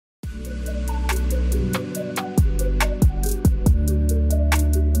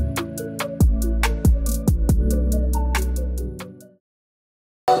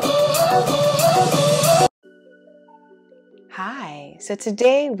so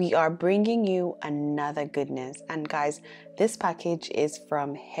today we are bringing you another goodness, and guys, this package is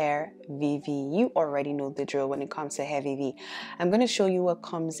from HairVivi. You already know the drill when it comes to HairVivi. I'm going to show you what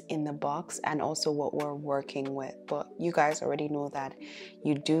comes in the box and also what we're working with, but you guys already know that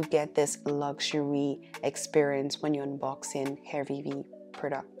you do get this luxury experience when you're unboxing HairVivi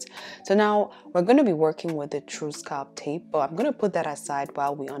product. So now we're going to be working with the True-scalp tape, but I'm going to put that aside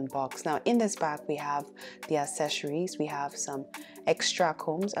while we unbox. Now in this bag we have the accessories, we have some extra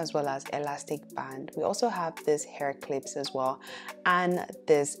combs as well as elastic band. We also have this hair clips as well and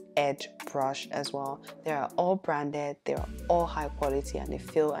this edge brush as well. They are all branded, they're all high quality, and they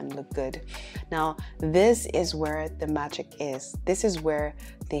feel and look good. Now this is where the magic is. This is where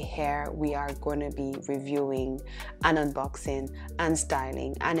the hair we are going to be reviewing and unboxing and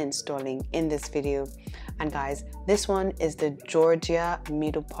styling and installing in this video. And guys, this one is the Georgia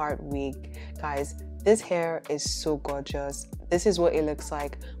middle part wig. Guys, this hair is so gorgeous. This is what it looks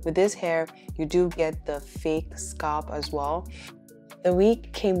like. With this hair you do get the fake scalp as well. The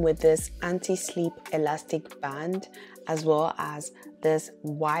wig came with this anti-sleep elastic band as well as this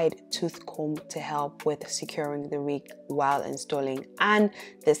wide tooth comb to help with securing the wig while installing, and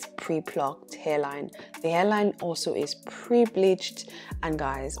this pre-plucked hairline. The hairline also is pre-bleached, and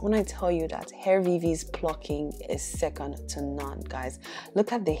guys, when I tell you that HairVivi's plucking is second to none, guys,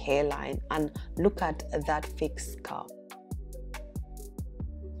 look at the hairline and look at that fake scalp.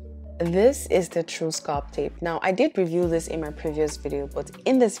 This is the True-scalp tape. Now I did review this in my previous video, but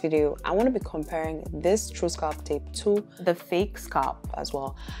in this video I want to be comparing this True-scalp tape to the fake scalp as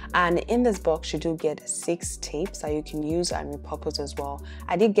well. And in this box you do get 6 tapes that you can use and repurpose as well.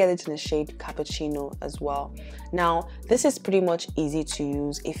 I did get it in the shade Cappuccino as well. Now this is pretty much easy to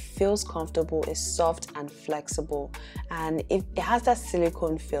use. It feels comfortable, it's soft and flexible, and it has that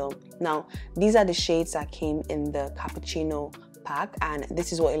silicone feel. Now these are the shades that came in the Cappuccino pack, and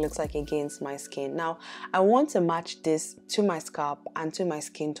this is what it looks like against my skin. Now I want to match this to my scalp and to my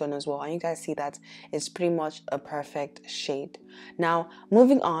skin tone as well, and you guys see that it's pretty much a perfect shade. Now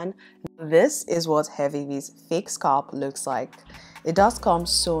moving on, this is what HairVivi's fake scalp looks like. It does come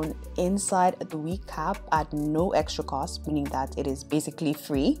sewn inside the wig cap at no extra cost, meaning that it is basically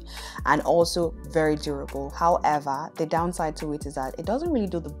free and also very durable. However, the downside to it is that it doesn't really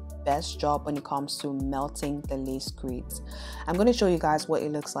do the best job when it comes to melting the lace grids. I'm going to show you guys what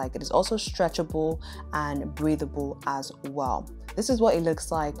it looks like. It is also stretchable and breathable as well. This is what it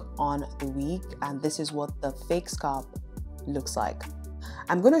looks like on the wig, and this is what the fake scalp looks like.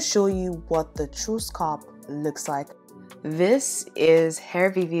 I'm going to show you what the True-scalp looks like. This is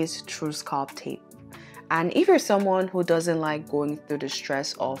HairVivi's True-scalp tape. And if you're someone who doesn't like going through the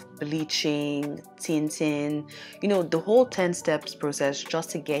stress of bleaching, tinting, you know, the whole 10 steps process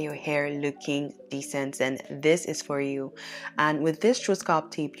just to get your hair looking decent, then this is for you. And with this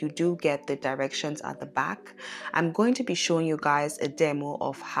True-scalp tape, you do get the directions at the back. I'm going to be showing you guys a demo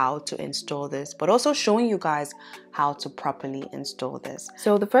of how to install this, but also showing you guys how to properly install this.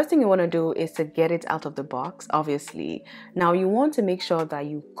 So the first thing you want to do is to get it out of the box, obviously. Now you want to make sure that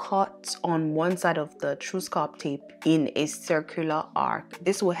you cut on one side of the True-scalp tape in a circular arc.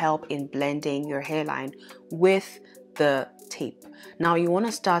 This will help in blending your hairline with the tape. Now you want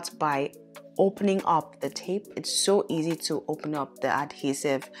to start by opening up the tape. It's so easy to open up the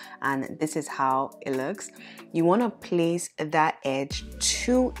adhesive, and this is how it looks. You want to place that edge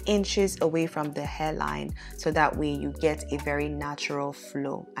 2 inches away from the hairline so that way you get a very natural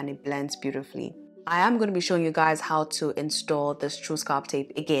flow and it blends beautifully. I am going to be showing you guys how to install this True-scalp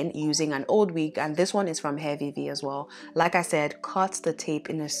tape again using an old wig, and this one is from HairVivi as well. Like I said, cut the tape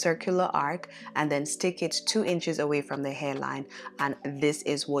in a circular arc and then stick it 2 inches away from the hairline, and this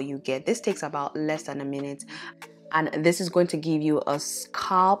is what you get. This takes about less than a minute. And this is going to give you a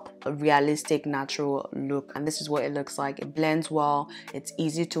scalp, a realistic, natural look. And this is what it looks like. It blends well. It's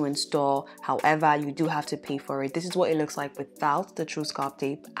easy to install. However, you do have to pay for it. This is what it looks like without the True-scalp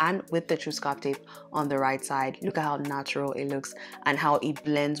tape and with the True-scalp tape on the right side. Look at how natural it looks and how it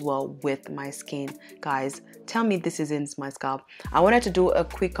blends well with my skin. Guys, tell me this isn't my scalp. I wanted to do a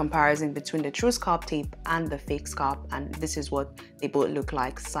quick comparison between the True-scalp tape and the fake scalp, and this is what they both look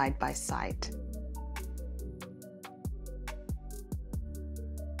like side by side.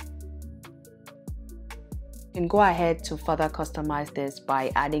 You can go ahead to further customize this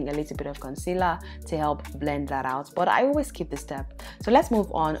by adding a little bit of concealer to help blend that out, but I always skip this step. So let's move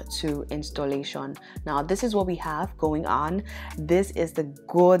on to installation. Now this is what we have going on. This is the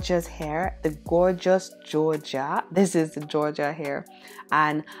gorgeous hair, the gorgeous Georgia. This is the Georgia hair,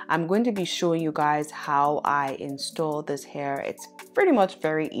 and I'm going to be showing you guys how I install this hair. It's pretty much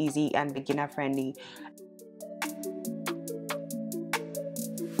very easy and beginner friendly.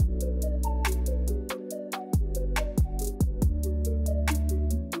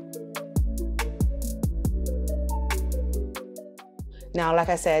 Now, like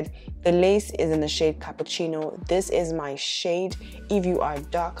I said, the lace is in the shade Cappuccino. This is my shade. If you are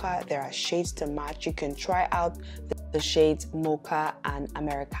darker, there are shades to match. You can try out the shades Mocha and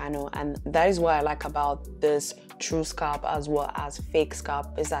Americano, and that is what I like about this True-scalp as well as fake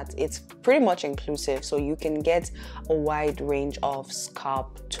scalp, is that it's pretty much inclusive, so you can get a wide range of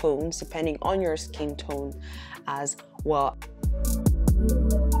scalp tones depending on your skin tone as well.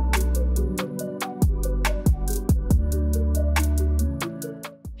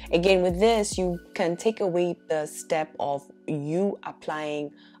 Again, with this, you can take away the step of you applying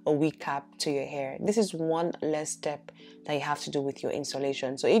a wig cap to your hair. This is one less step that you have to do with your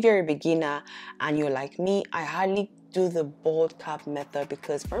installation. So if you're a beginner and you're like me, I hardly do the bald cap method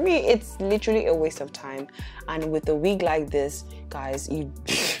because for me, it's literally a waste of time. And with a wig like this, guys, you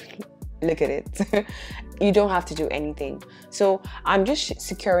look at it. You don't have to do anything. So I'm just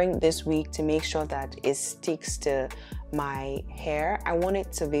securing this wig to make sure that it sticks to my hair. I want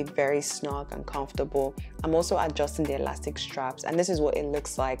it to be very snug and comfortable. I'm also adjusting the elastic straps, and this is what it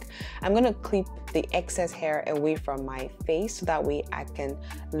looks like. I'm gonna clip the excess hair away from my face so that way I can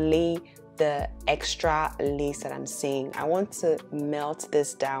lay the extra lace that I'm seeing. I want to melt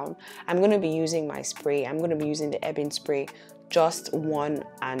this down. I'm going to be using my spray. I'm going to be using the ebony spray, just one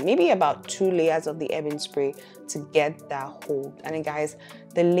and maybe about 2 layers of the ebony spray to get that hold. And then guys,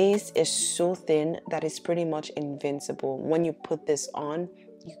 the lace is so thin that it's pretty much invincible. When you put this on,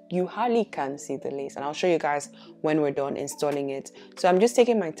 you hardly can see the lace, and I'll show you guys when we're done installing it. So I'm just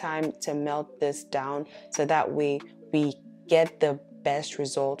taking my time to melt this down so that way we get the best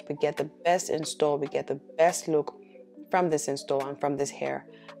result, we get the best install, we get the best look from this install and from this hair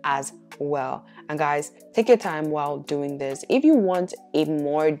as well. And guys, take your time while doing this. If you want a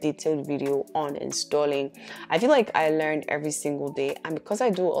more detailed video on installing, I feel like I learned every single day, and because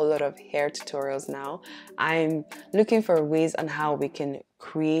I do a lot of hair tutorials now, I'm looking for ways on how we can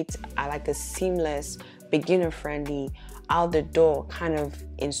create like a seamless, beginner friendly, out the door kind of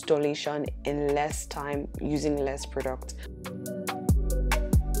installation in less time using less product.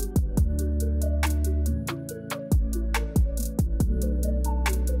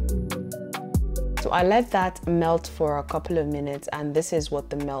 So I let that melt for a couple of minutes, and this is what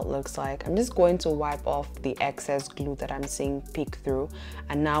the melt looks like. I'm just going to wipe off the excess glue that I'm seeing peek through,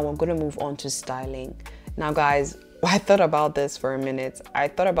 and now I'm going to move on to styling. Now guys, I thought about this for a minute. I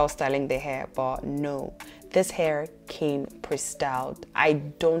thought about styling the hair, but no. This hair came pre-styled. I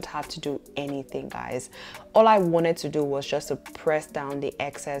don't have to do anything, guys. All I wanted to do was just to press down the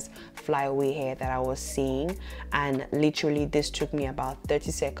excess flyaway hair that I was seeing, and literally this took me about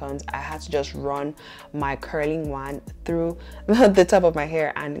 30 seconds. I had to just run my curling wand through the top of my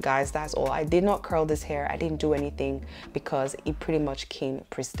hair, and guys, that's all. I did not curl this hair. I didn't do anything because it pretty much came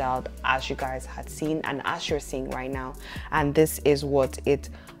pre-styled, as you guys had seen and as you're seeing right now. And this is what it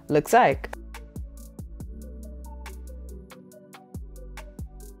looks like.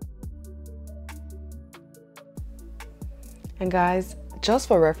 And guys, just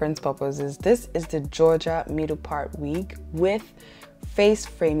for reference purposes, this is the Georgia middle part wig with face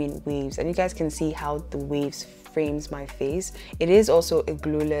framing waves, and you guys can see how the waves frames my face. It is also a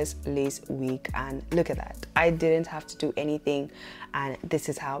glueless lace wig, and look at that. I didn't have to do anything, and this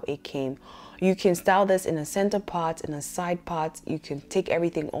is how it came. You can style this in a center part, in a side part. You can take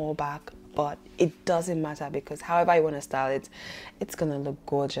everything all back, but it doesn't matter because however you want to style it, it's gonna look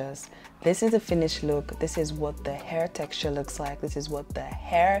gorgeous. This is the finished look. This is what the hair texture looks like. This is what the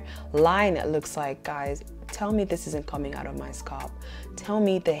hair line looks like, guys. Tell me this isn't coming out of my scalp. Tell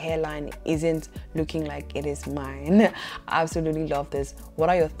me the hairline isn't looking like it is mine. I absolutely love this. What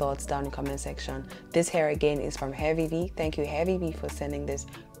are your thoughts down in the comment section? This hair again is from HairVivi. Thank you, HairVivi, for sending this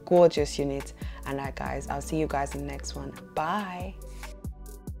gorgeous unit. And guys, I'll see you guys in the next one. Bye.